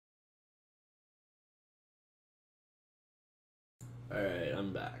Alright,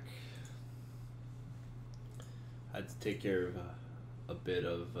 I'm back. I had to take care of a bit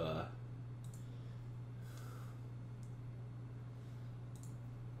of I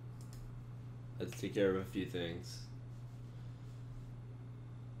had to take care of a few things.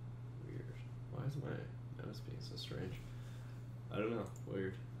 Weird. Why is my mouse being so strange? I don't know.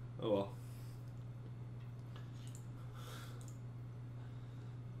 Weird. Oh well.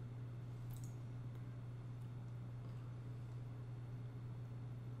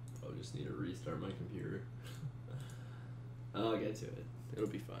 I'll just need to restart my computer. I'll get to it. It'll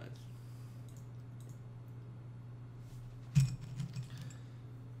be fine.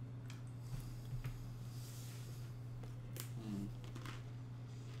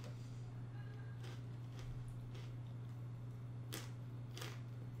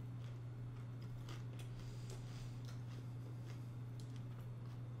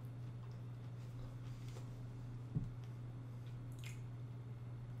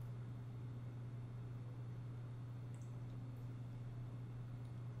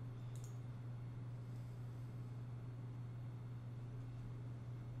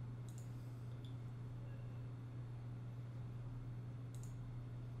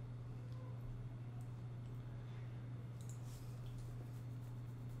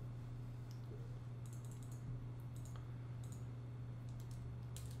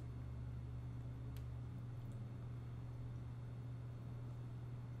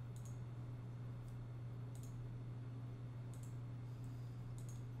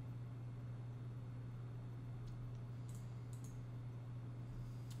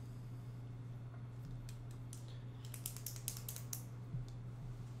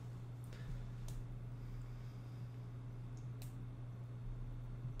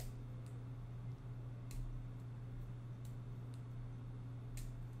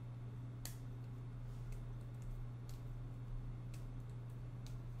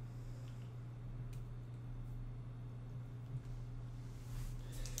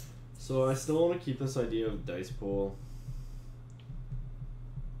 So I still want to keep this idea of dice pool.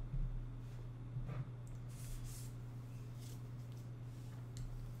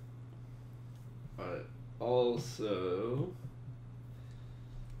 But also,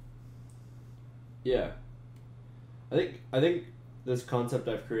 yeah, I think this concept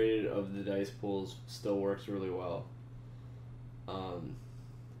I've created of the dice pools still works really well.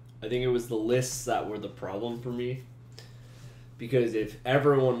 I think it was the lists that were the problem for me. Because if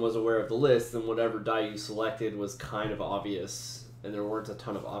everyone was aware of the list, then whatever die you selected was kind of obvious, and there weren't a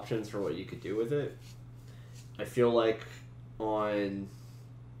ton of options for what you could do with it. I feel like on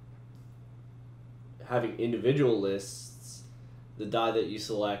having individual lists, the die that you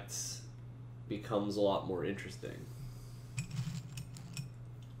select becomes a lot more interesting.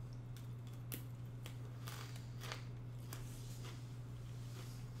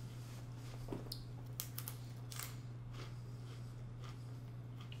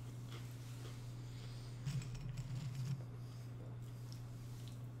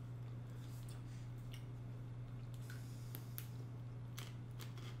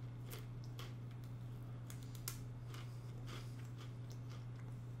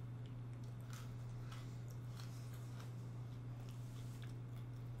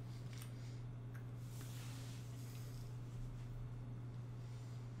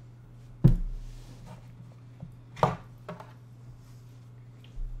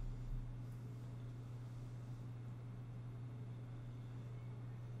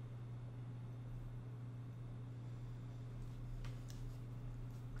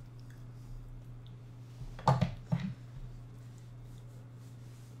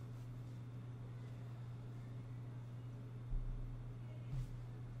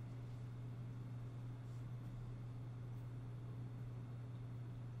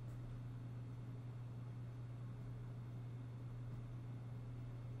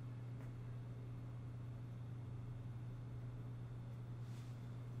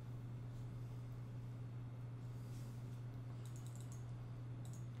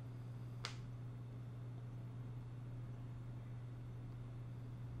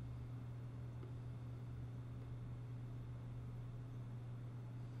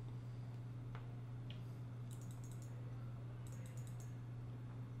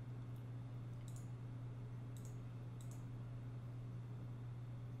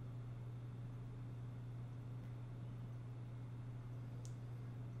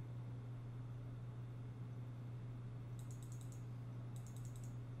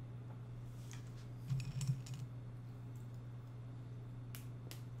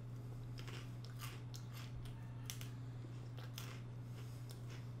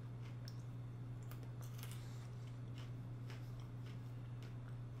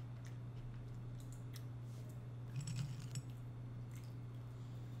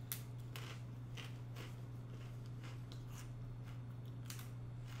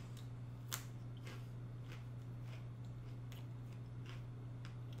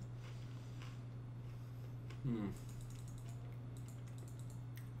 Hmm.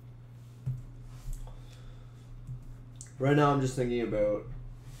 Right now, I'm just thinking about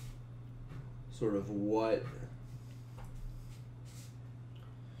sort of what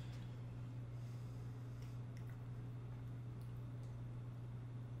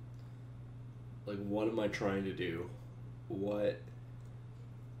am I trying to do? What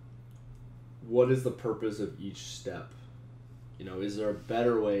is the purpose of each step? You know, is there a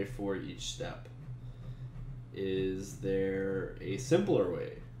better way for each step? Is there a simpler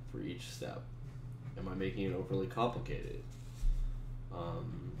way for each step? Am I making it overly complicated?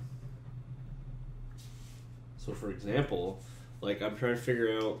 So for example, like I'm trying to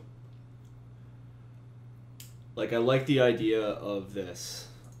figure out, like I like the idea of this,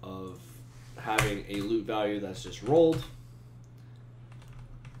 of having a loot value that's just rolled.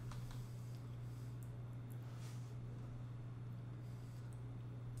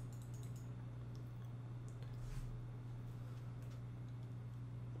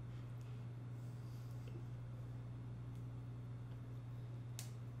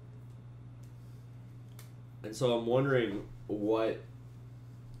 And so I'm wondering what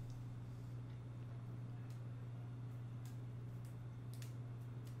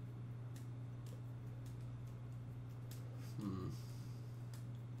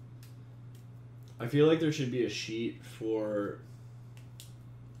I feel like there should be a sheet for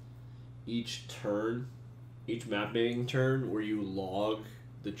each turn, each map making turn, where you log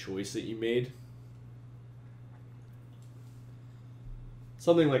the choice that you made.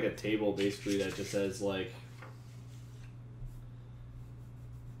 Something like a table, basically, that just says, like,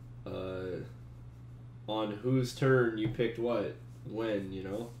 on whose turn you picked what, when, you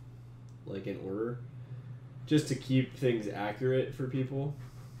know? Like, in order. Just to keep things accurate for people.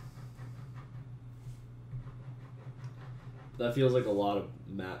 That feels like a lot of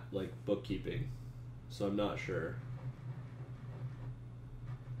bookkeeping, so I'm not sure.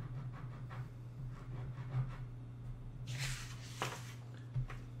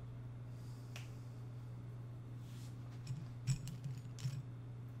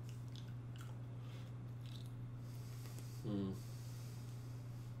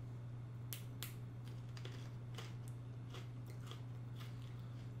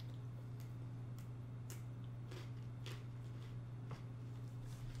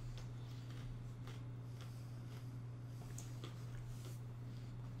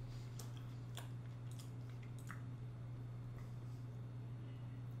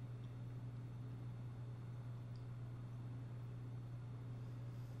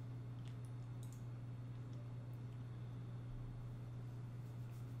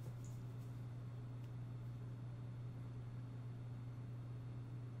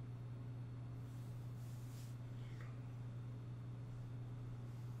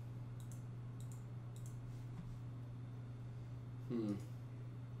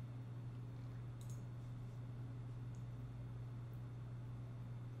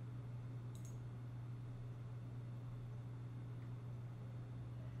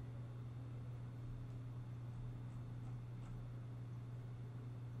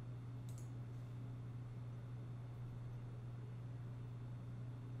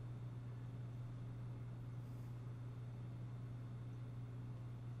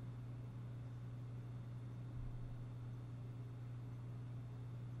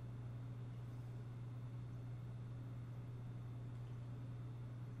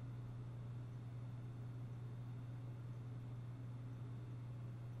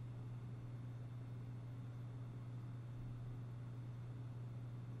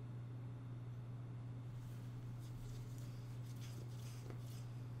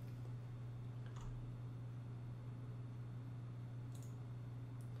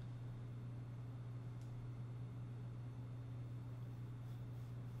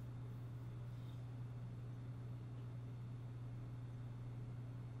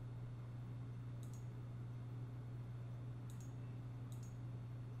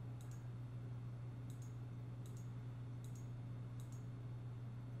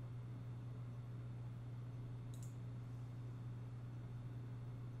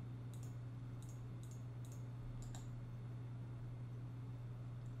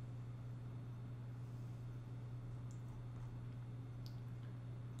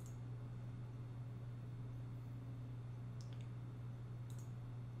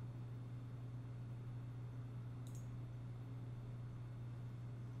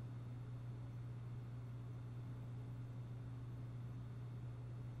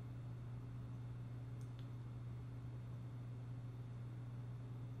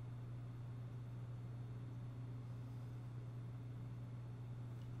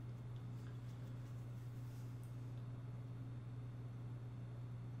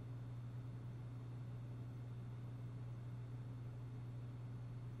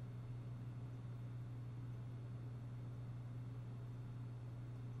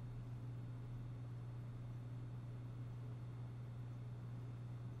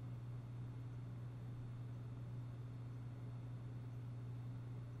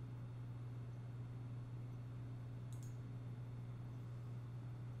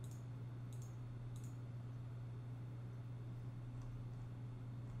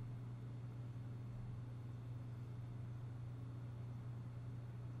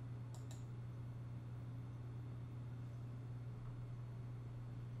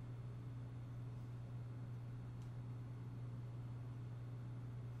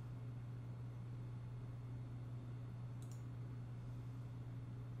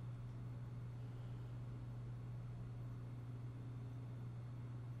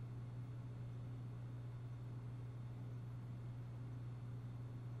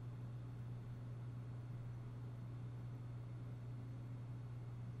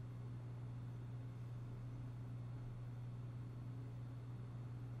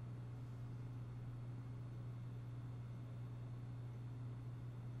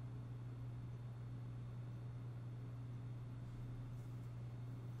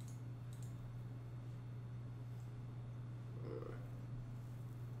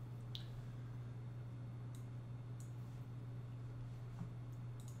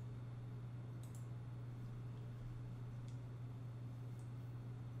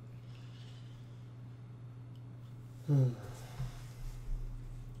 I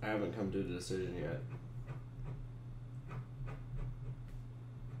haven't come to a decision yet.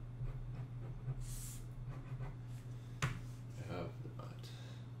 I have not.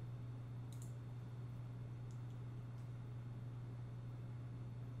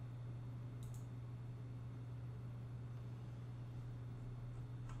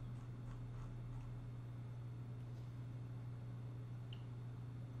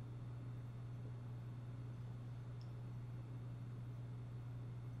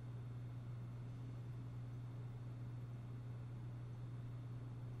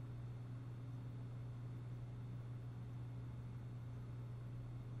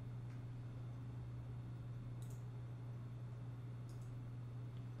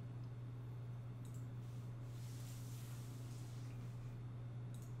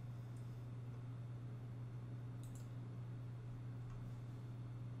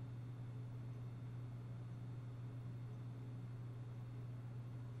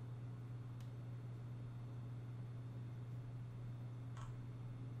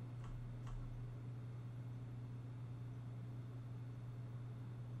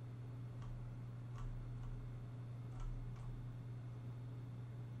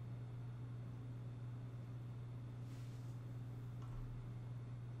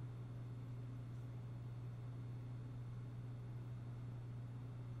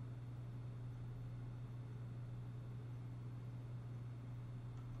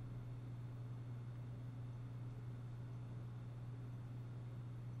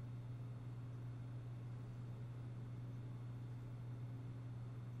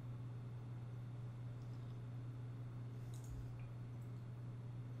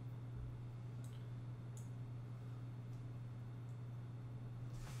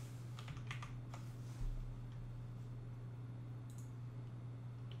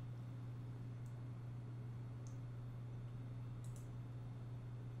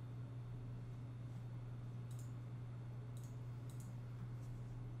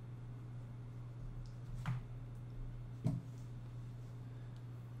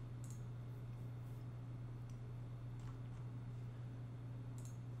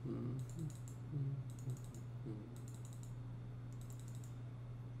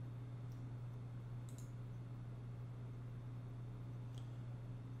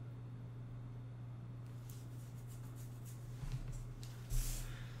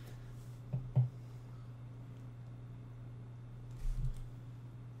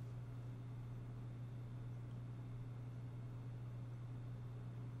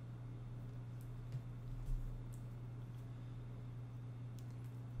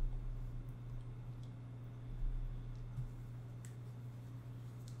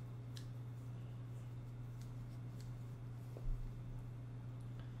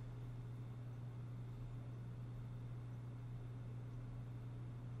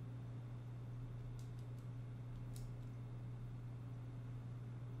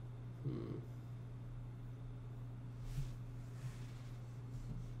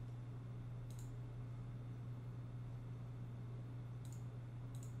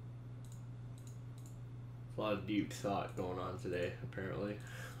 A lot of deep thought going on today, apparently.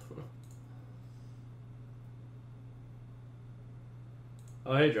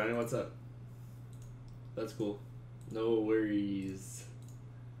 Oh, hey, Johnny, what's up? That's cool. No worries.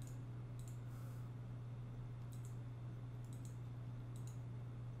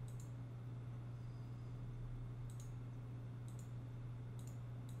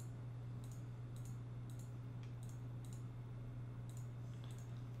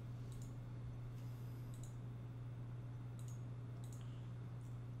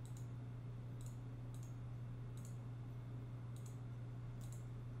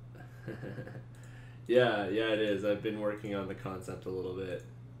 Yeah, it is. I've been working on the concept a little bit.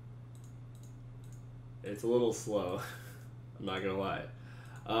 It's a little slow. I'm not gonna lie.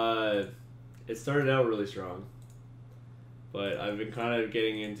 It started out really strong, but I've been kind of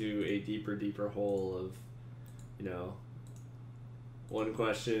getting into a deeper hole of, one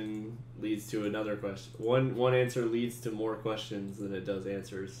question leads to another question. One answer leads to more questions than it does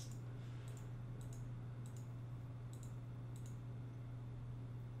answers.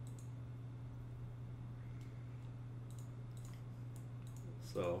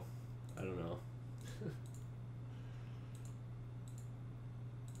 So, I don't know.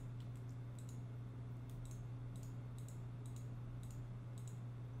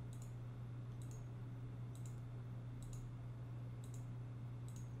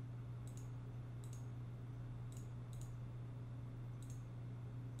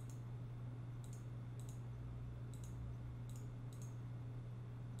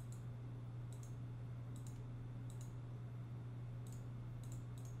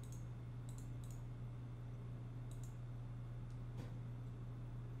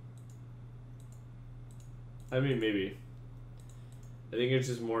 I mean, maybe. I think it's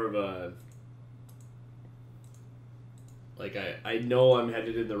just more of a... Like, I know I'm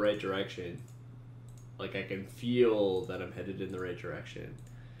headed in the right direction. Like, I can feel that I'm headed in the right direction.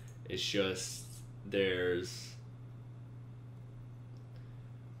 It's just, there's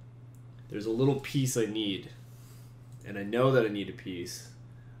a little piece I need. And I know that I need a piece.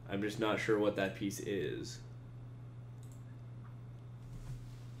 I'm just not sure what that piece is.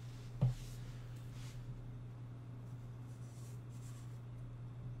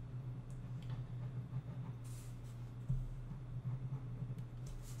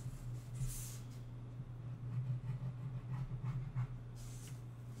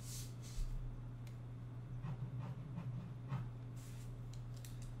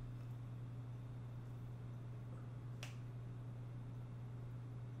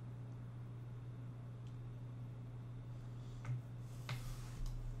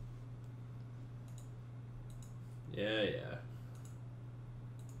 Yeah, yeah.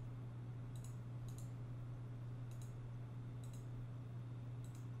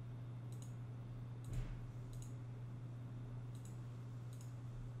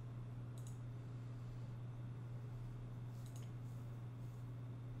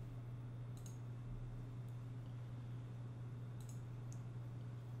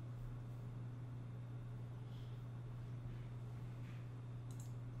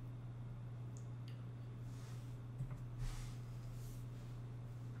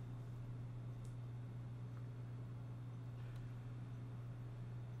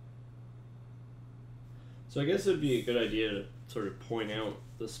 So I guess it would be a good idea to sort of point out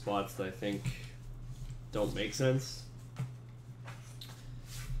the spots that I think don't make sense.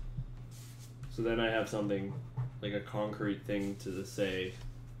 So then I have something, like a concrete thing to say,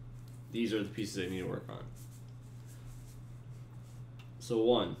 these are the pieces I need to work on. So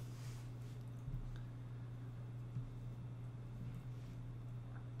 1.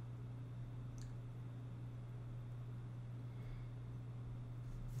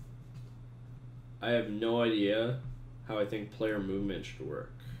 I have no idea how I think player movement should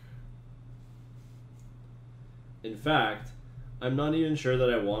work. In fact, I'm not even sure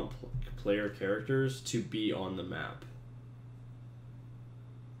that I want player characters to be on the map.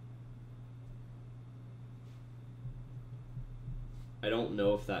 I don't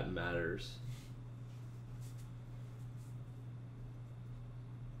know if that matters.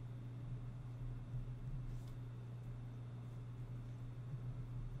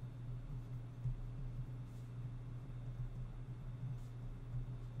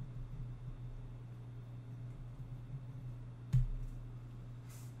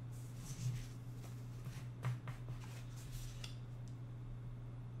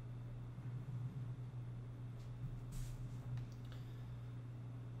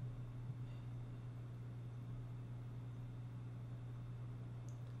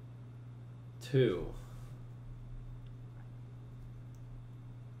 Two.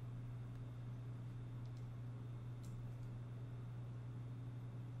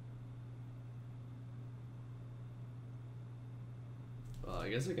 Well, I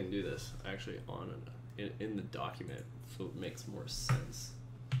guess I can do this actually on in the document, so it makes more sense.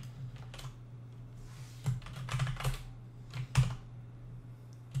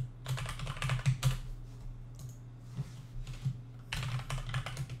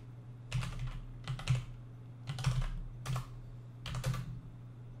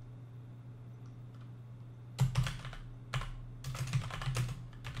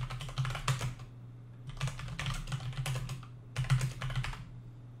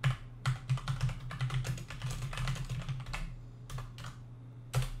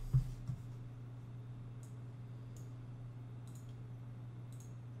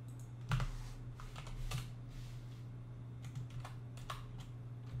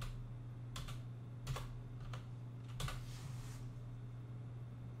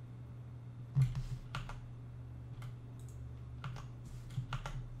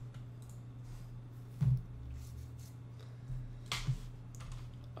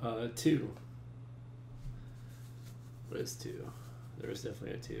 Two. What is 2? There is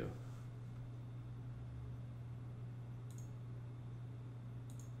definitely a 2.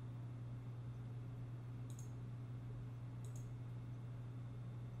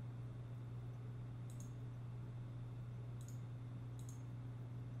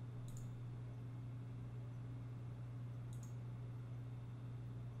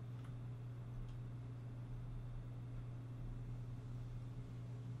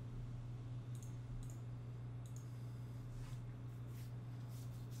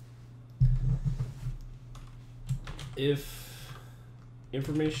 If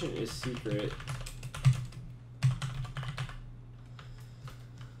information is secret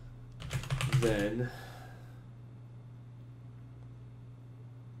then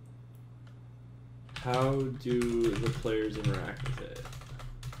how do the players interact with it?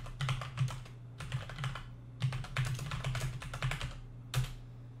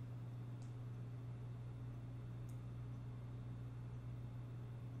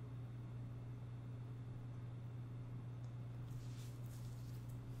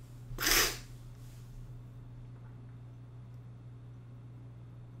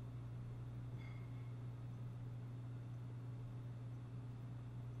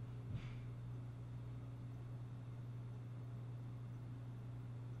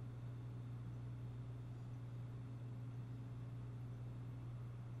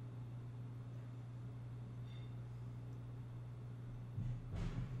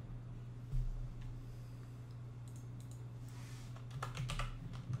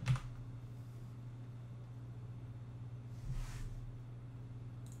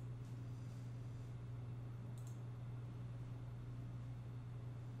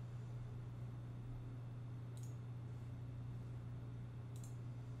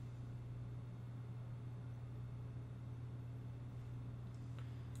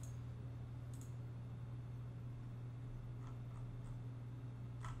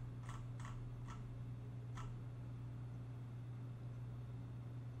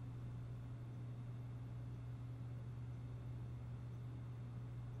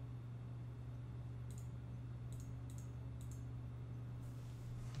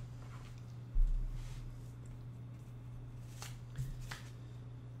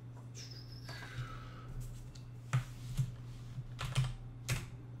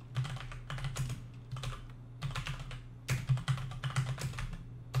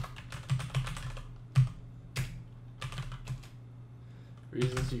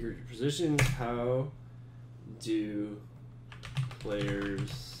 Reasons to your positions. How do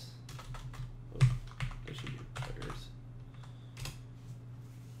players... Oh, I should do players.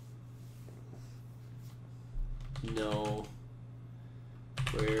 Know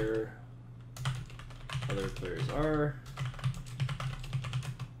where other players are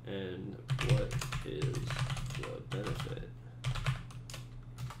and what is the benefit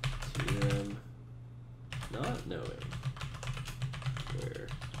to them not knowing where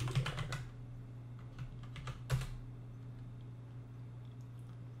you are.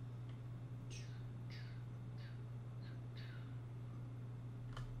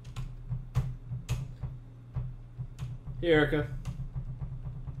 Hey, Erica.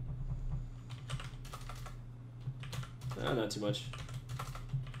 Not too much.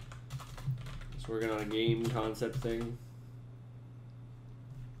 Just working on a game concept thing.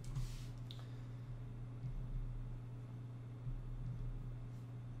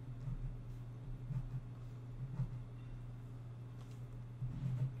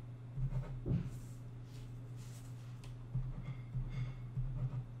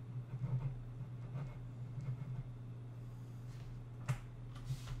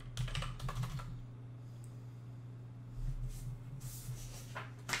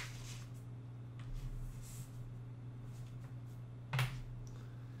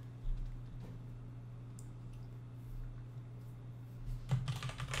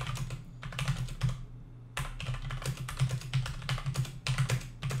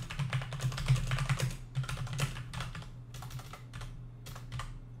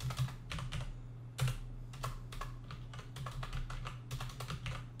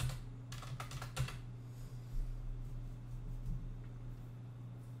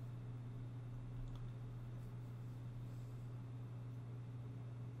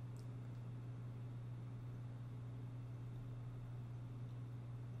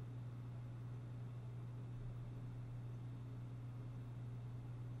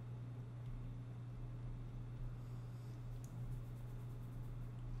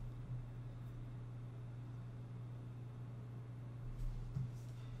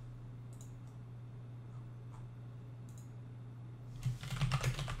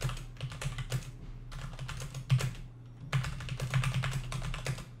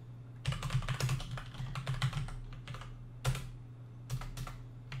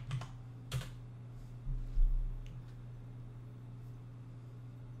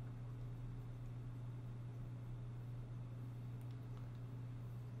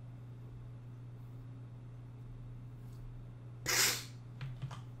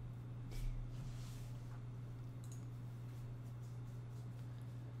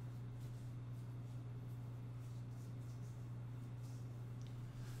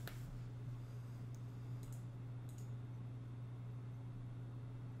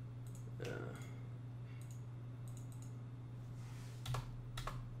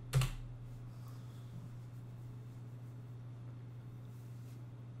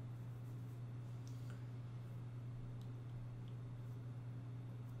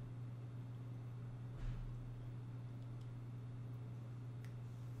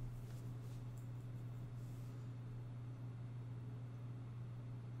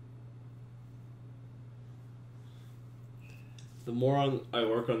 The more I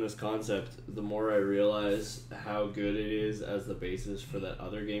work on this concept, the more I realize how good it is as the basis for that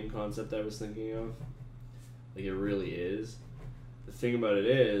other game concept I was thinking of. Like, it really is. The thing about it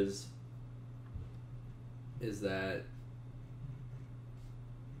is that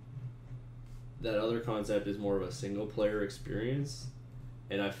that other concept is more of a single player experience,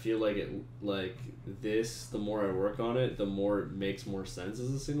 and I feel like this, the more I work on it, the more it makes more sense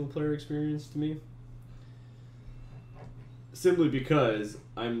as a single player experience to me. Simply because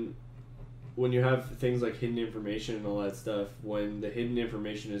when you have things like hidden information and all that stuff, when the hidden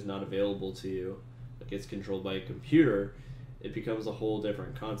information is not available to you, like it's controlled by a computer, it becomes a whole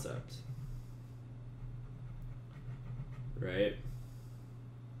different concept. Right?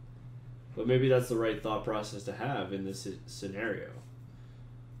 But maybe that's the right thought process to have in this scenario,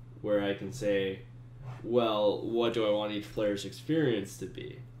 where I can say, well, what do I want each player's experience to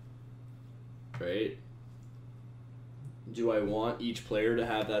be? Right? Do I want each player to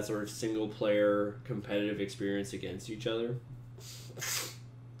have that sort of single player competitive experience against each other?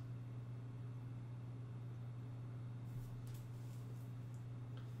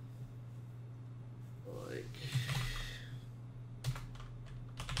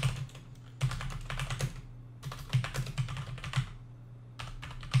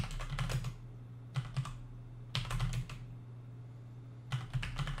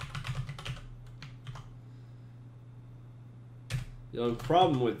 The only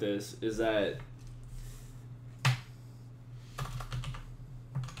problem with this is that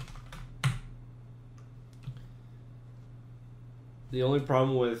the only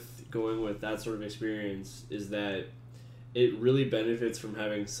problem with going with that sort of experience is that it really benefits from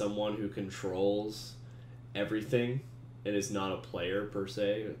having someone who controls everything and is not a player per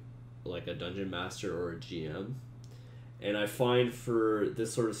se, like a dungeon master or a GM. And I find for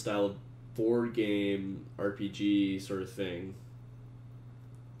this sort of style of board game RPG sort of thing,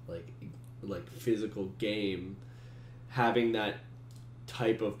 like physical game, having that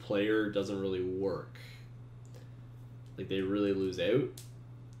type of player doesn't really work. Like, they really lose out.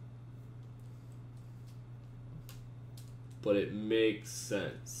 But it makes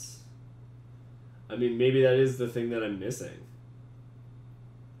sense. I mean, maybe that is the thing that I'm missing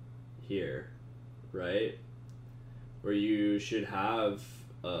here, right? Where you should have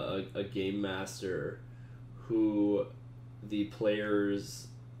a game master who the players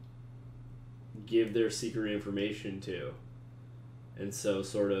give their secret information to, and so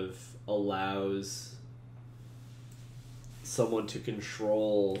sort of allows someone to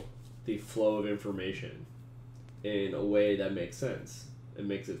control the flow of information in a way that makes sense and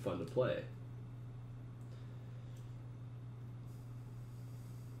makes it fun to play.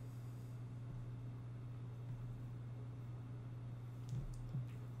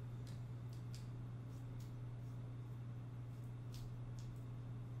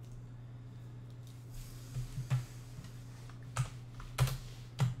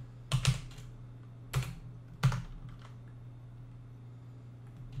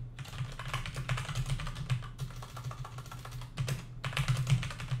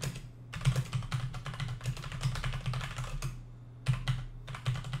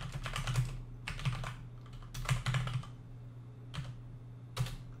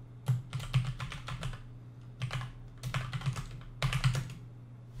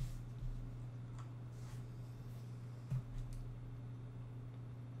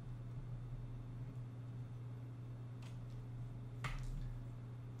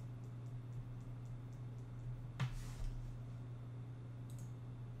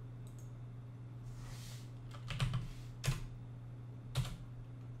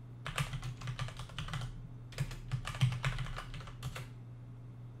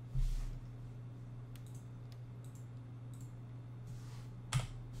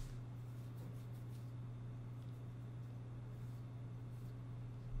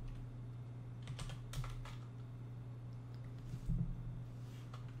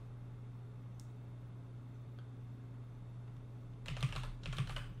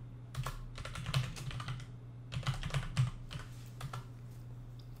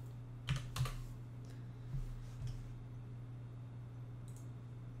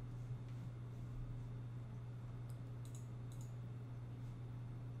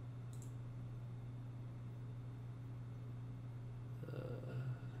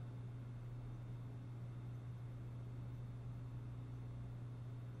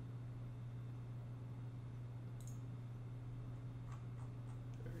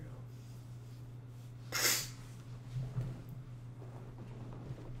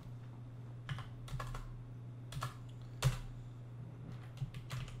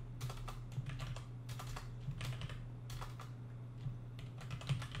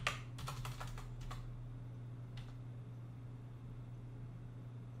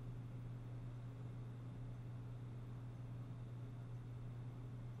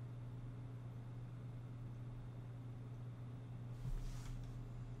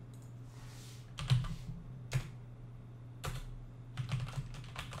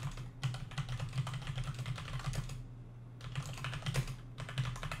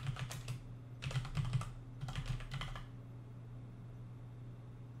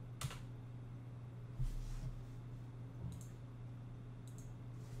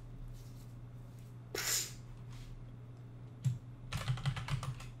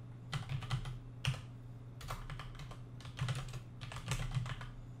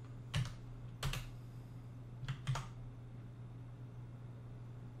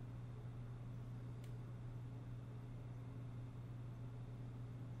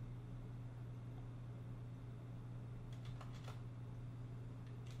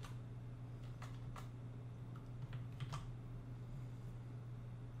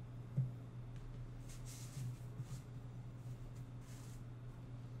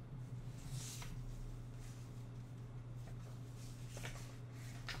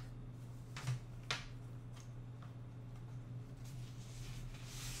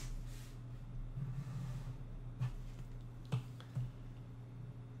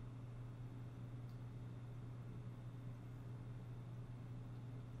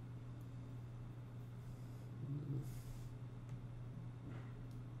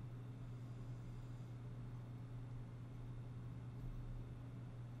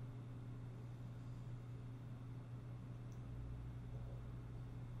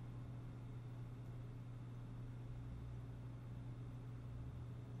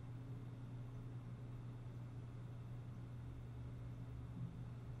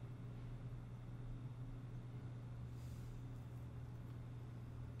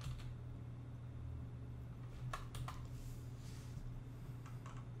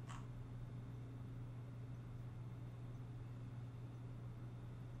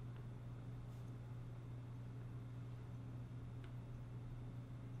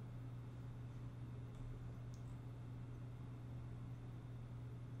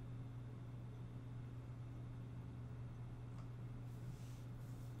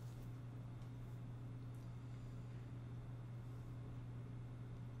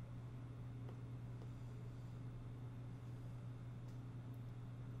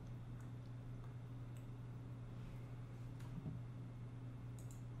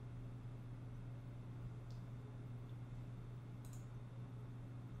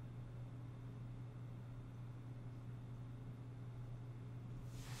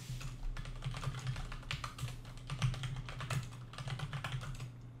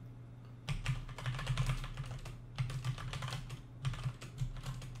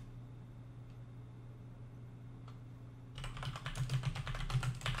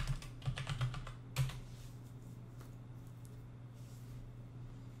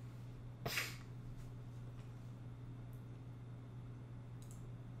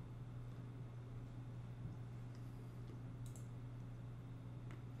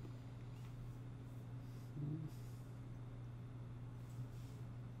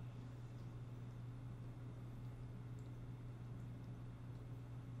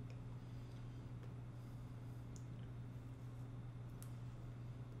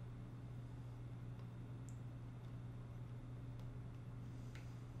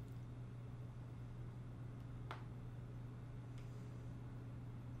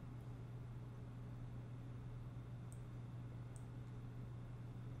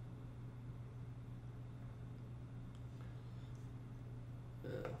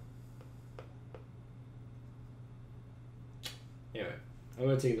 I'm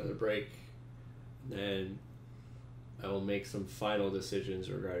going to take another break, and I will make some final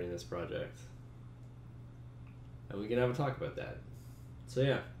decisions regarding this project. And we can have a talk about that. So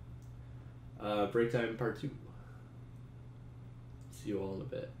yeah, break time part 2. See you all in a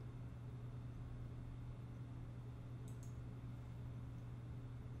bit.